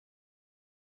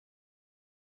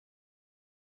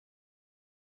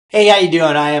Hey, how you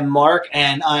doing? I am Mark,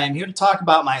 and I am here to talk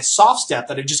about my soft step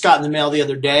that I just got in the mail the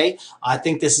other day. I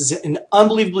think this is an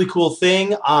unbelievably cool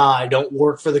thing. I don't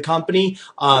work for the company,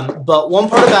 but one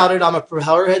part about it, I'm a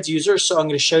propeller heads user, so I'm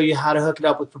going to show you how to hook it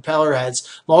up with propeller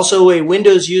heads. I'm also a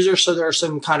Windows user, so there are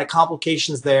some kind of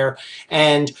complications there.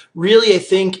 And really, I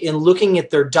think in looking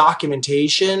at their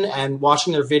documentation and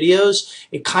watching their videos,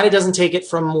 it kind of doesn't take it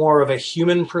from more of a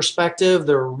human perspective.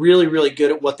 They're really, really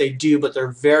good at what they do, but they're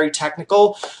very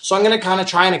technical. So I'm going to kind of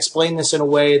try and explain this in a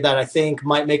way that I think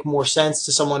might make more sense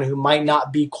to someone who might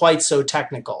not be quite so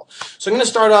technical. So I'm going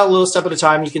to start out a little step at a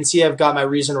time. You can see I've got my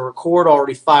reason to record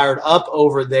already fired up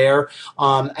over there.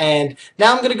 And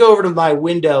now I'm going to go over to my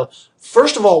window.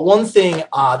 First of all, one thing,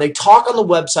 they talk on the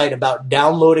website about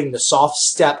downloading the Soft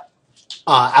Step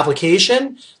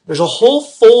application. There's a whole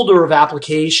folder of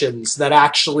applications that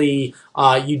actually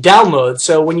you download.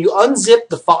 So when you unzip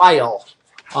the file,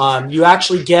 you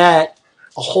actually get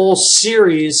a whole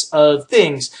series of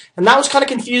things. And that was kind of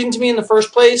confusing to me in the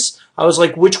first place. I was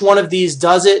like, which one of these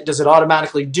does it? Does it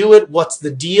automatically do it? What's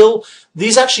the deal?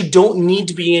 These actually don't need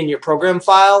to be in your program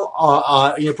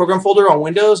file, in your program folder on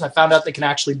Windows. I found out they can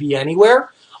actually be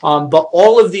anywhere. But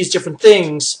all of these different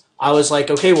things, I was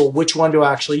like, okay, well, which one do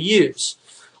I actually use?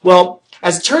 Well,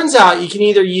 as it turns out, you can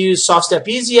either use SoftStep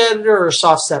Easy Editor or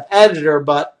SoftStep Editor,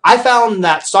 but I found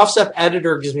that SoftStep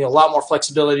Editor gives me a lot more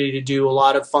flexibility to do a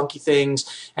lot of funky things.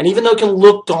 And even though it can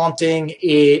look daunting,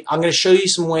 I'm going to show you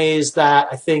some ways that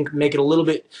I think make it a little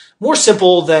bit more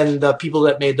simple than the people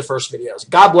that made the first videos.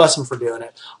 God bless them for doing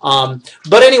it.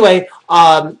 But anyway,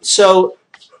 so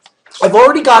I've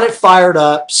already got it fired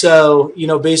up. So,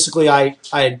 basically I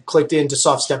clicked into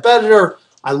SoftStep Editor.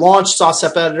 I launched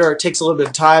SoftStep Editor. It takes a little bit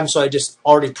of time, so I just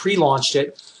already pre-launched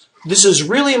it. This is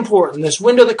really important. This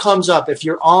window that comes up, if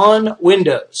you're on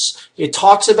Windows, it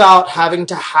talks about having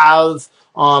to have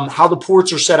how the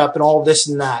ports are set up and all this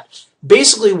and that.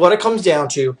 Basically, what it comes down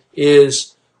to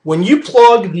is when you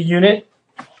plug the unit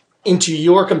into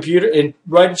your computer,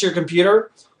 right into your computer,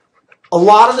 a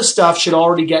lot of the stuff should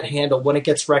already get handled when it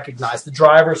gets recognized. The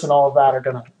drivers and all of that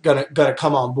are gonna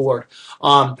come on board.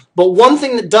 But one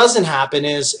thing that doesn't happen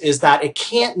is that it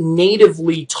can't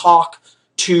natively talk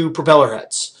to propeller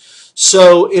heads.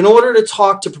 So in order to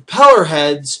talk to propeller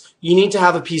heads, you need to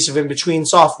have a piece of in-between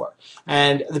software.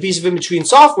 And the piece of in-between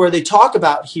software they talk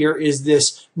about here is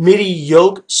this MIDI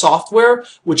yoke software,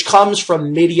 which comes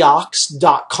from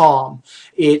midiox.com.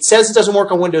 It says it doesn't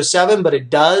work on Windows 7, but it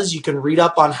does. You can read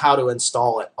up on how to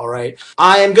install it, all right?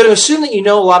 I am going to assume that you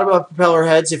know a lot about propeller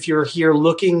heads if you're here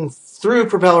looking through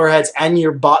propeller heads and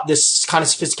you bought this kind of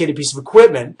sophisticated piece of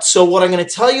equipment. So what I'm going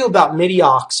to tell you about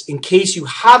midiox, in case you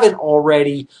haven't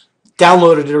already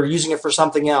downloaded it or using it for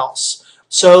something else.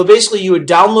 So basically you would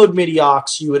download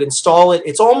midiox, you would install it.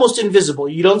 It's almost invisible.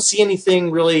 You don't see anything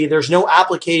really. There's no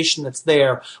application that's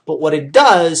there. But what it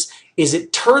does is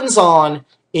it turns on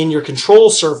in your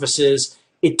control surfaces,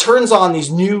 it turns on these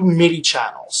new MIDI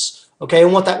channels. Okay,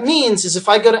 and what that means is if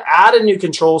I go to add a new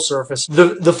control surface,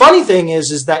 the funny thing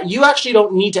is that you actually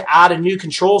don't need to add a new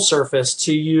control surface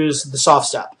to use the soft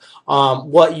step.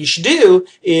 What you should do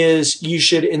is you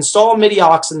should install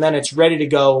midiox and then it's ready to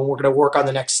go and we're going to work on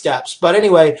the next steps. But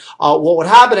anyway, what would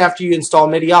happen after you install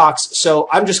midiox, so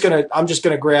I'm just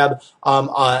gonna grab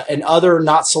an other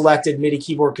not selected MIDI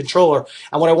keyboard controller,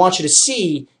 and what I want you to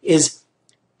see is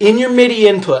in your MIDI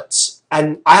inputs,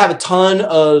 and I have a ton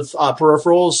of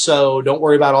peripherals, so don't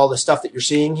worry about all the stuff that you're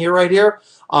seeing here right here.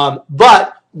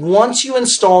 But once you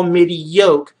install MIDI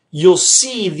yoke, you'll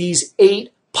see these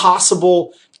 8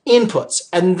 possible inputs,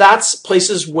 and that's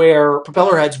places where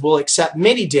propeller heads will accept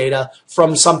MIDI data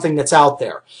from something that's out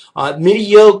there. MIDI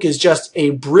yoke is just a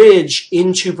bridge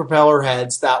into propeller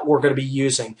heads that we're going to be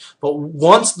using. But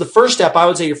once the first step, I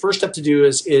would say your first step to do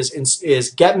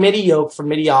is get MIDI yoke from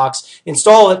midiox,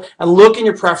 install it, and look in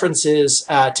your preferences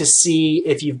to see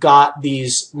if you've got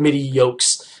these MIDI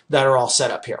yokes that are all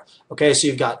set up here. Okay, so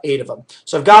you've got 8 of them.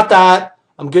 So I've got that.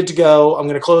 I'm good to go. I'm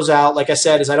going to close out. Like I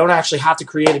said, I don't actually have to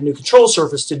create a new control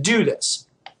surface to do this.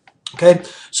 Okay,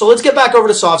 so let's get back over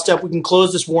to SoftStep. We can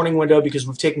close this warning window because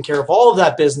we've taken care of all of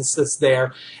that business that's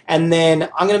there. And then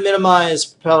I'm going to minimize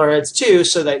propeller heads too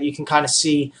so that you can kind of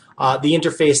see the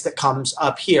interface that comes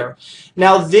up here.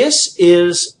 Now this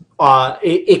is,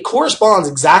 it corresponds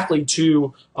exactly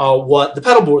to what the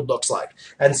pedal board looks like.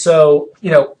 And so,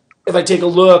 if I take a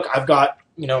look, I've got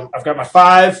my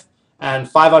 5 and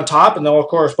 5 on top, and they'll all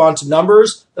correspond to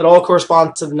numbers that all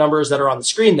correspond to the numbers that are on the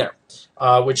screen there,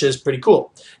 which is pretty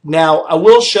cool. Now, I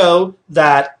will show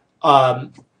that,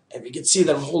 if you can see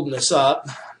that I'm holding this up,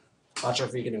 not sure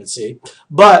if you can even see,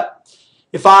 but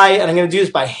if and I'm going to do this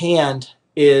by hand,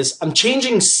 is I'm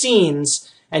changing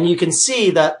scenes, and you can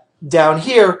see that down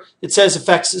here it says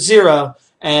effects 0,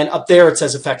 and up there it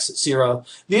says effects 0.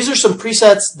 These are some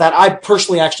presets that I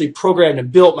personally actually programmed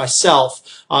and built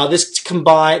myself. This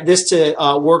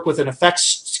to work with an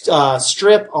effects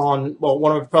strip on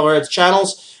one of my Propeller Heads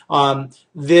channels.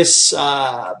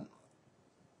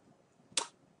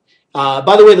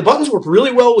 By the way, the buttons work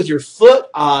really well with your foot,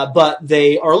 but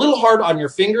they are a little hard on your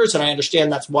fingers, and I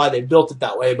understand that's why they built it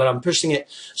that way, but I'm pushing it.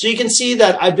 So you can see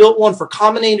that I built one for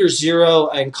Combinator 0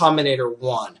 and Combinator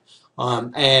 1.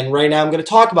 And right now I'm going to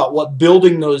talk about what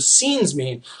building those scenes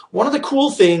mean. One of the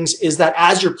cool things is that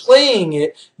as you're playing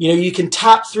it, you can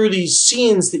tap through these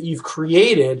scenes that you've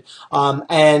created,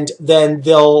 and then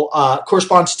they'll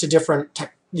correspond to different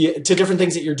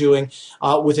things that you're doing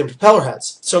within Propeller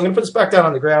Heads. So I'm going to put this back down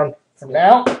on the ground for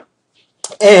now.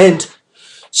 And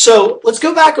so let's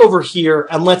go back over here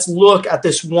and let's look at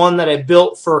this one that I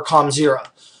built for Com0.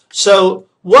 So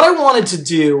what I wanted to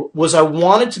do was I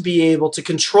wanted to be able to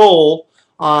control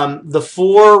the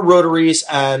 4 rotaries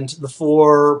and the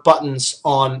 4 buttons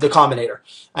on the Combinator.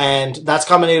 And that's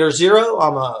Combinator 0.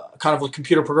 I'm a kind of a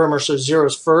computer programmer, so 0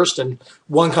 is first and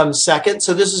 1 comes second.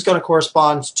 So this is going to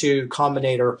correspond to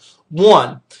Combinator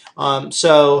 1.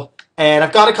 And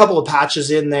I've got a couple of patches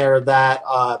in there that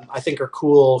I think are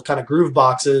cool, kind of groove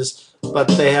boxes, but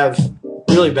they have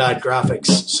really bad graphics,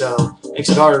 so it makes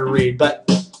it harder to read. But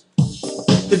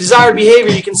the desired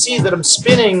behavior, you can see that I'm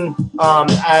spinning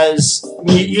as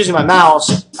using my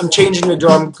mouse. I'm changing the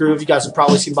drum groove. You guys have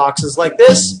probably seen boxes like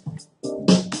this.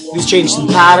 These change some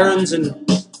patterns and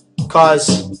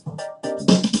cause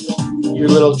your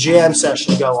little jam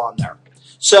session to go on there.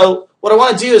 So what I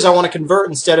want to do is I want to convert,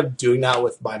 instead of doing that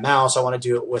with my mouse, I want to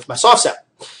do it with my soft set.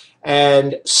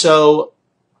 And so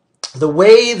the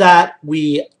way that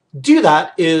we do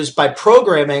that is by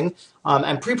programming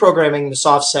and pre-programming the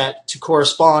soft set to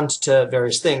correspond to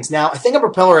various things. Now, I think on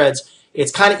Propeller Heads,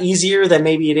 it's kind of easier than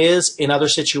maybe it is in other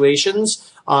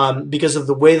situations because of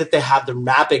the way that they have their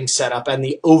mapping set up and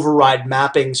the override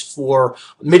mappings for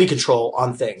MIDI control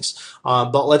on things.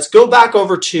 But let's go back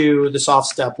over to the soft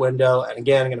step window, and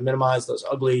again, I'm going to minimize those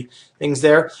ugly things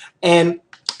there. And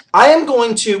I am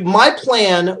going to, my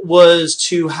plan was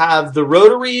to have the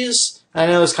rotaries, I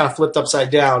know it's kind of flipped upside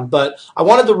down, but I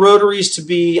wanted the rotaries to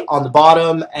be on the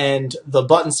bottom and the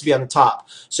buttons to be on the top.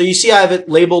 So you see I have it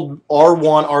labeled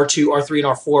R1, R2, R3, and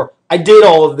R4. I did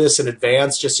all of this in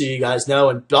advance, just so you guys know,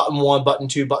 and button 1, button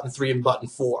 2, button 3, and button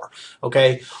 4.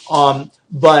 Okay?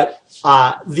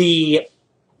 The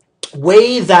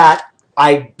way that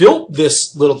I built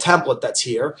this little template that's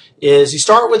here is you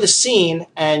start with a scene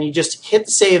and you just hit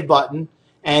the save button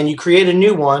and you create a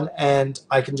new one, and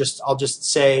I'll just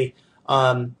say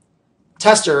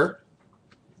tester,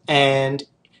 and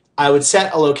I would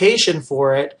set a location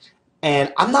for it.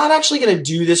 And I'm not actually going to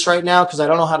do this right now because I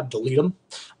don't know how to delete them,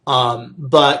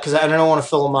 because I don't want to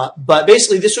fill them up. But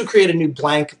basically, this would create a new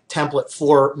blank template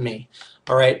for me.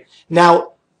 All right.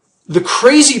 Now, the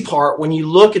crazy part when you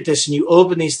look at this and you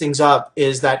open these things up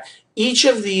is that each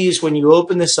of these, when you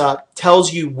open this up,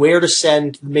 tells you where to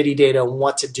send the MIDI data and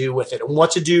what to do with it and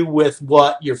what to do with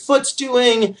what your foot's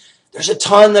doing. There's a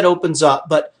ton that opens up,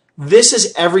 but this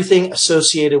is everything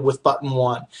associated with button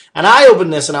 1. And I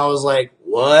opened this and I was like,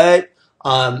 what?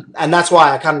 And that's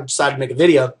why I kind of decided to make a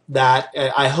video that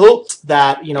I hoped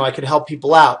that, I could help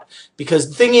people out, because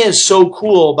the thing is so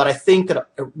cool, but I think that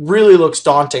it really looks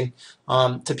daunting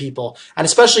to people. And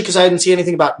especially because I didn't see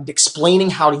anything about explaining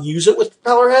how to use it with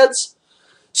Propeller Heads.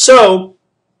 So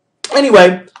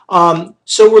anyway,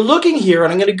 so we're looking here,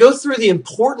 and I'm going to go through the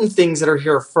important things that are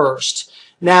here first.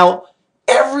 Now,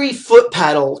 every foot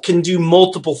pedal can do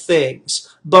multiple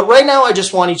things, but right now I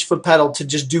just want each foot pedal to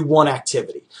just do one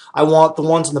activity. I want the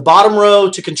ones in the bottom row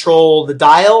to control the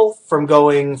dial from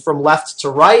going from left to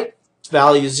right,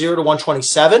 value 0 to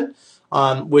 127,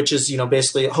 which is,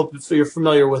 basically, I hope you're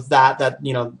familiar with that,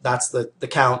 that's the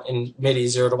count in MIDI,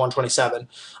 0 to 127.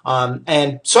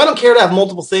 And so I don't care to have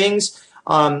multiple things,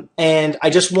 and I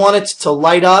just want it to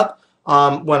light up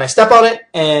when I step on it,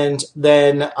 and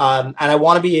then and I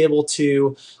want to be able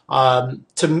to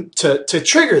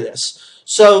trigger this.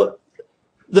 So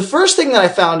the first thing that I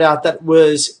found out that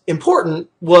was important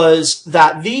was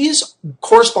that these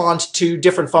correspond to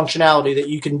different functionality that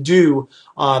you can do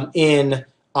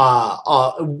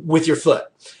with your foot.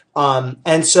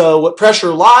 And so what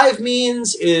pressure live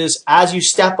means is as you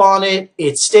step on it,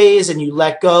 it stays, and you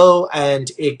let go and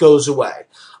it goes away.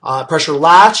 Pressure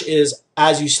latch is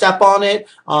as you step on it,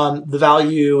 the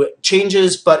value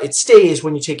changes, but it stays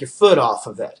when you take your foot off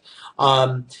of it.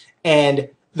 And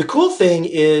the cool thing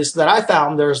is that I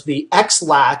found there's the X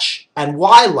latch and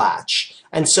Y latch.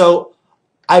 And so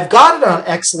I've got it on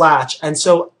X latch. And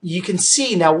so you can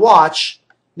see, now watch,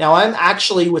 now I'm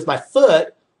actually with my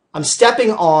foot, I'm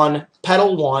stepping on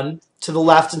pedal 1 to the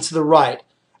left and to the right.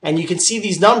 And you can see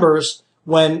these numbers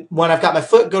when I've got my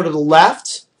foot go to the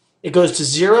left, it goes to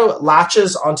 0, it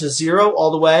latches onto 0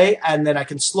 all the way, and then I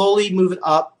can slowly move it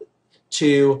up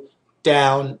to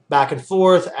down, back and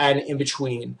forth, and in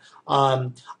between. I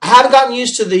haven't gotten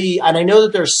used to and I know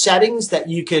that there's settings that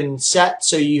you can set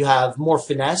so you have more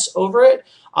finesse over it.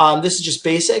 This is just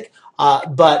basic.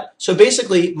 So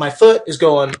basically my foot is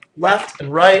going left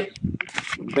and right,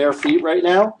 bare feet right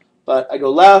now, but I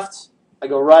go left, I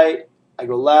go right, I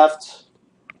go left,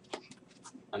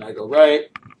 and I go right.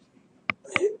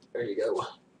 There you go.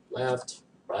 Left,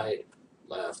 right,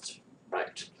 left,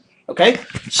 right. Okay,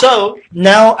 so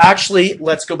now actually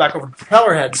let's go back over to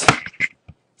propeller heads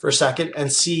for a second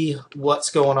and see what's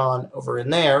going on over in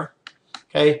there.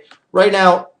 Okay, right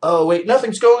now, oh wait,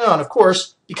 nothing's going on, of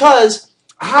course, because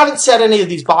I haven't set any of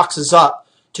these boxes up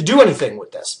to do anything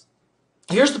with this.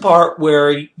 Here's the part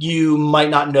where you might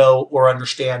not know or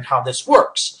understand how this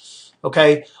works.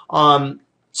 Okay, and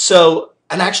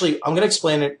actually I'm going to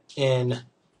explain it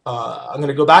I'm going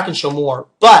to go back and show more,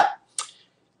 but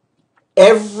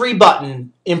every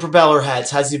button in propeller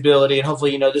heads has the ability, and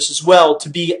hopefully you know this as well, to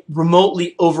be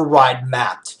remotely override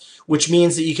mapped, which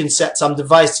means that you can set some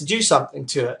device to do something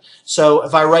to it. So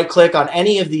if I right click on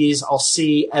any of these, I'll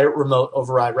see edit remote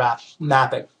override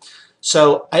mapping.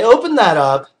 So I open that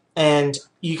up and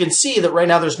you can see that right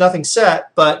now there's nothing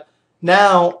set, but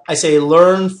now I say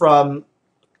learn from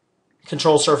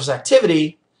control surface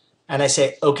activity and I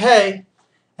say okay,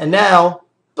 and now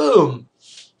boom,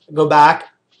 I go back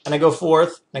and I go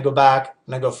forth, and I go back,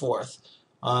 and I go forth.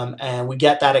 And we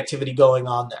get that activity going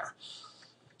on there.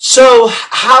 So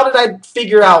how did I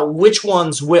figure out which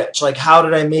one's which? Like, how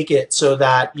did I make it so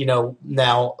that,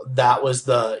 now that was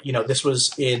this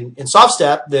was in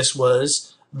SoftStep, this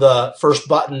was the first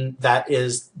button that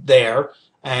is there,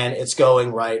 and it's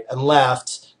going right and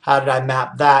left. How did I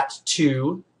map that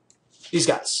to these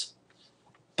guys?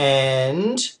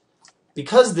 And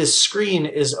because this screen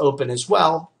is open as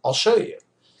well, I'll show you.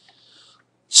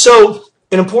 So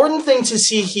an important thing to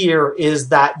see here is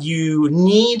that you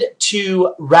need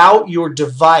to route your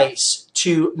device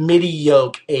to MIDI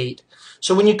yoke 8.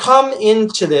 So when you come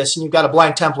into this and you've got a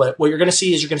blank template, what you're going to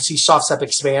see is SoftStep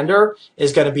Expander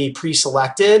is going to be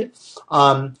pre-selected.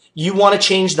 You want to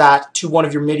change that to one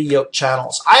of your MIDI yoke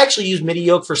channels. I actually use MIDI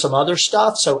yoke for some other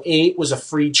stuff, so 8 was a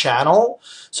free channel.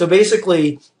 So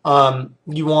basically, but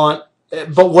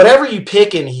whatever you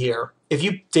pick in here, if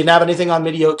you didn't have anything on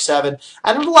MIDI yoke 7,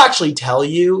 and it'll actually tell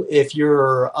you if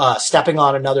you're stepping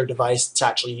on another device that's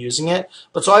actually using it.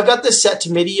 But so I've got this set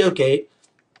to MIDI yoke 8.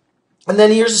 And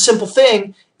then here's a simple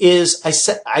thing is I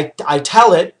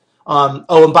tell it,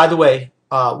 oh, and by the way,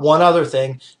 one other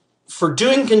thing, for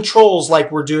doing controls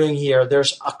like we're doing here,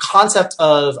 there's a concept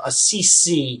of a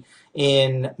CC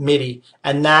in MIDI,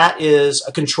 and that is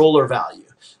a controller value.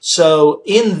 So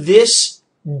in this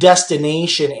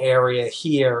destination area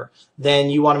here, then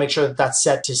you want to make sure that that's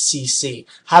set to CC.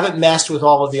 Haven't messed with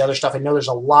all of the other stuff. I know there's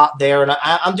a lot there, and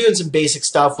I'm doing some basic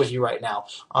stuff with you right now.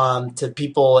 To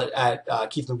people at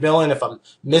Keith McMillan, if I'm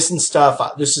missing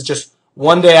stuff, this is just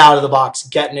one day out of the box,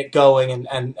 getting it going,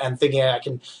 and thinking I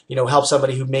can help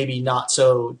somebody who maybe not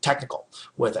so technical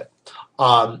with it.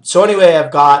 So anyway,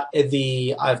 I've got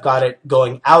it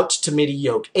going out to MIDI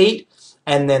yoke 8.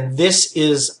 And then this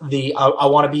is I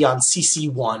want to be on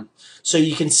CC1. So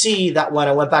you can see that when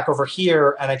I went back over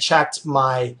here and I checked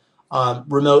my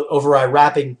remote override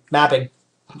mapping,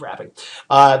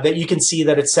 that you can see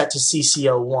that it's set to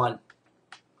CC01.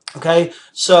 Okay,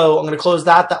 so I'm going to close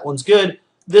that. That one's good.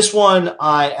 This one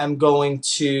I am going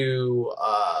to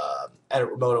edit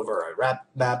remote override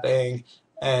mapping,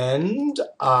 and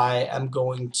I am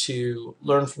going to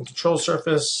learn from control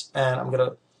surface, and I'm going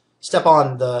to step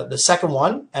on the second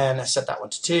one, and I set that one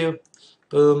to 2.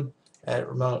 Boom, edit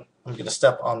remote. I'm going to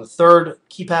step on the third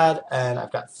keypad, and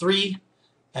I've got 3,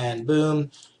 and boom.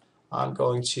 I'm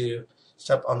going to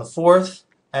step on the fourth,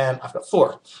 and I've got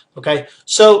 4. Okay,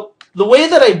 so the way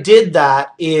that I did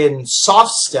that in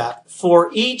SoftStep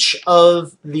for each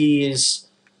of these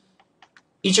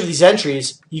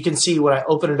entries, you can see when I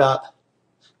open it up,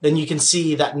 then you can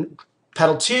see that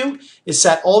pedal 2 is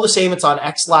set all the same. It's on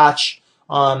X latch.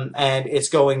 And it's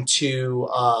going to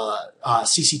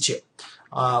CC2.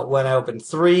 When I open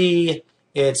 3,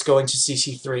 it's going to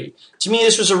CC3. To me,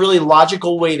 this was a really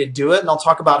logical way to do it, and I'll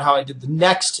talk about how I did the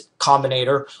next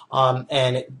combinator,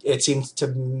 and it seems to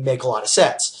make a lot of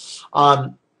sense.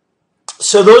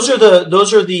 So those are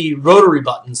the rotary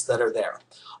buttons that are there.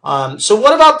 So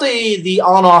what about the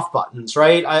on-off buttons,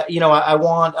 right? I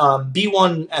want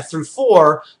B1 through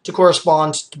 4 to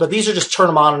correspond, but these are just turn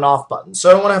them on and off buttons. So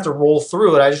I don't want to have to roll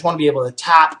through it. I just want to be able to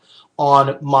tap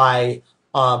on my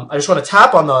I just want to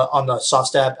tap on the soft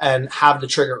step and have the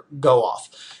trigger go off.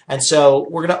 And so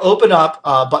we're going to open up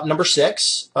button number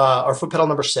 6 or foot pedal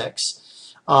number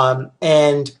 6,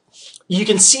 and you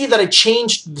can see that I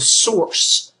changed the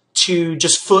source to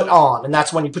just foot on, and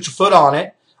that's when you put your foot on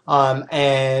it.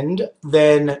 And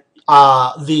then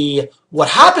what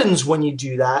happens when you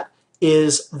do that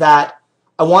is that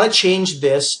I want to change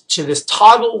this to this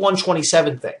toggle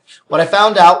 127 thing. What I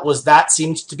found out was that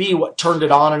seems to be what turned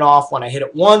it on and off. When I hit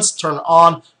it once, turn it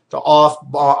on, to off,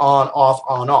 on, off,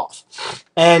 on, off.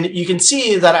 And you can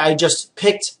see that I just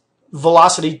picked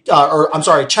velocity,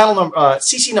 channel number,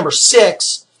 CC number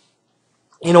 6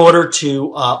 in order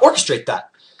to orchestrate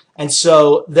that. And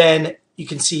so then you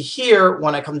can see here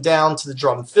when I come down to the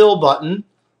drum fill button,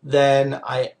 then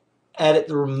I edit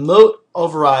the remote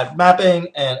override mapping,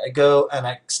 and I go and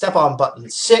I step on button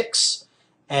 6,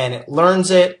 and it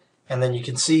learns it, and then you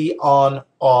can see on,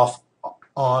 off,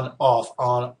 on, off,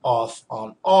 on, off,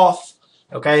 on, off.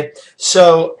 Okay,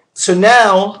 so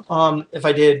now if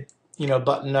I did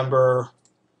button number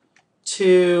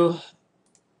 2,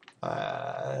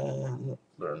 learn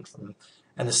from,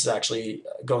 and this is actually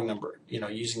going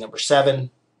using number 7,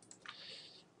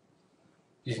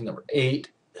 using number 8,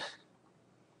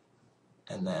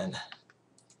 and then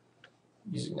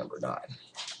using number 9.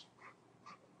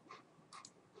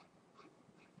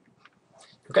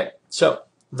 Okay, so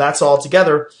that's all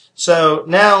together. So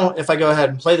now if I go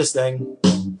ahead and play this thing,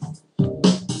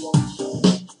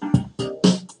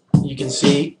 you can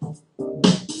see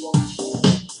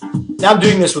now I'm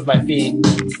doing this with my feet.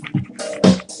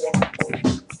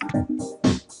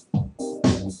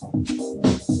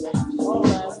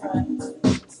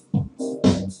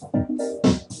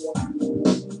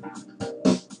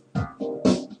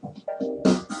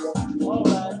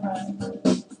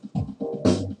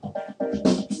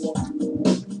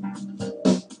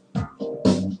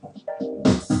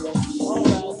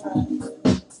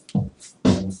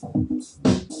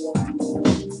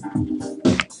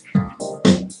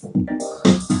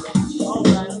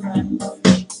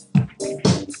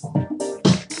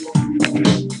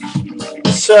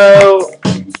 So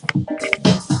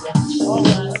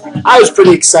I was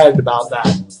pretty excited about that.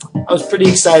 I was pretty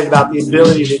excited about the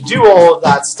ability to do all of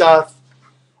that stuff.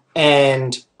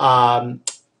 And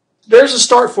there's a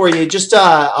start for you. Just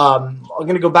I'm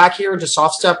going to go back here into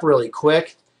soft step really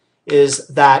quick.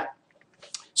 So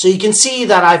you can see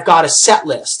that I've got a set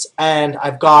list, and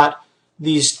I've got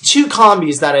these 2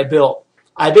 combis that I built.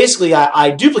 I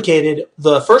duplicated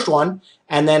the first one,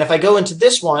 and then if I go into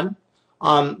this one,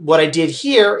 what I did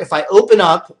here, if I open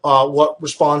up what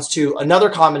responds to another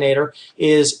combinator,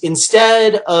 is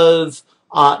instead of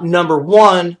number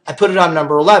 1, I put it on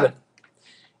number 11.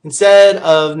 Instead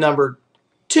of number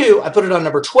 2, I put it on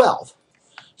number 12.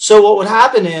 So what would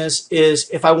happen is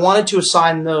if I wanted to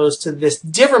assign those to this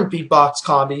different beatbox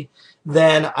combi,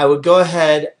 then I would go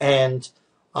ahead and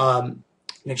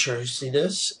make sure you see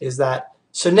this,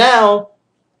 so now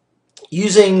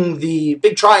using the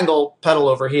big triangle pedal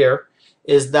over here,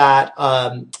 is that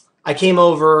I came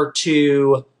over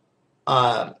to,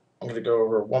 I'm going to go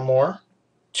over one more,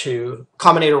 to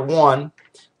combinator 1,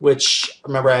 which,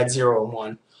 remember, I had 0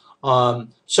 and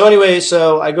 1. So anyway,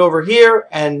 so I go over here,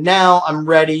 and now I'm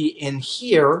ready in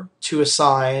here to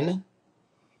assign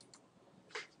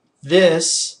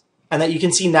this, and that you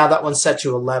can see now that one's set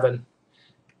to 11,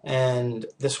 and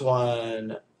this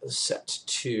one is set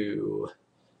to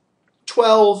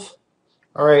 12.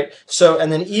 All right, so and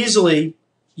then easily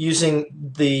using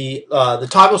the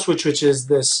toggle switch, which is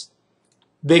this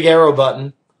big arrow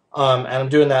button, and I'm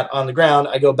doing that on the ground.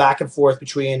 I go back and forth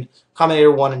between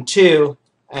combinator 1 and 2,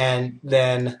 and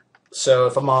then so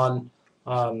if I'm on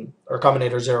or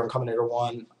combinator 0 and combinator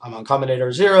 1, I'm on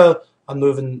combinator 0. I'm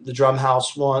moving the drum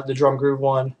house 1, the drum groove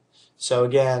 1. So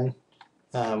again,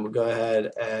 we'll go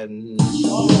ahead and.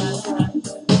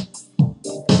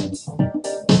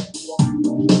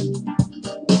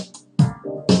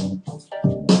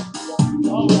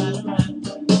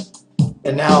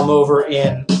 And now I'm over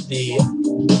in the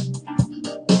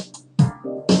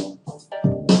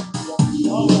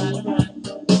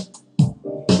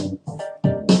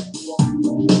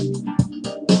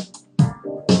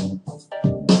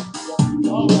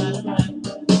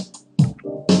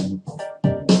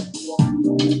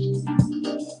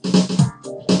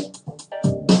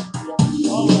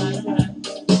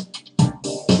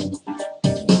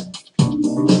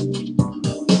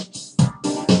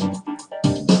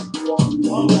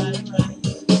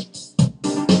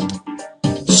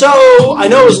So, I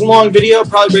know it was a long video,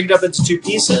 probably break it up into 2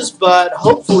 pieces, but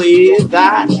hopefully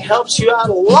that helps you out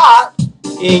a lot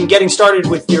in getting started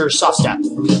with your soft step.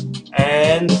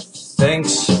 And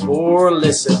thanks for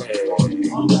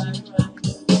listening.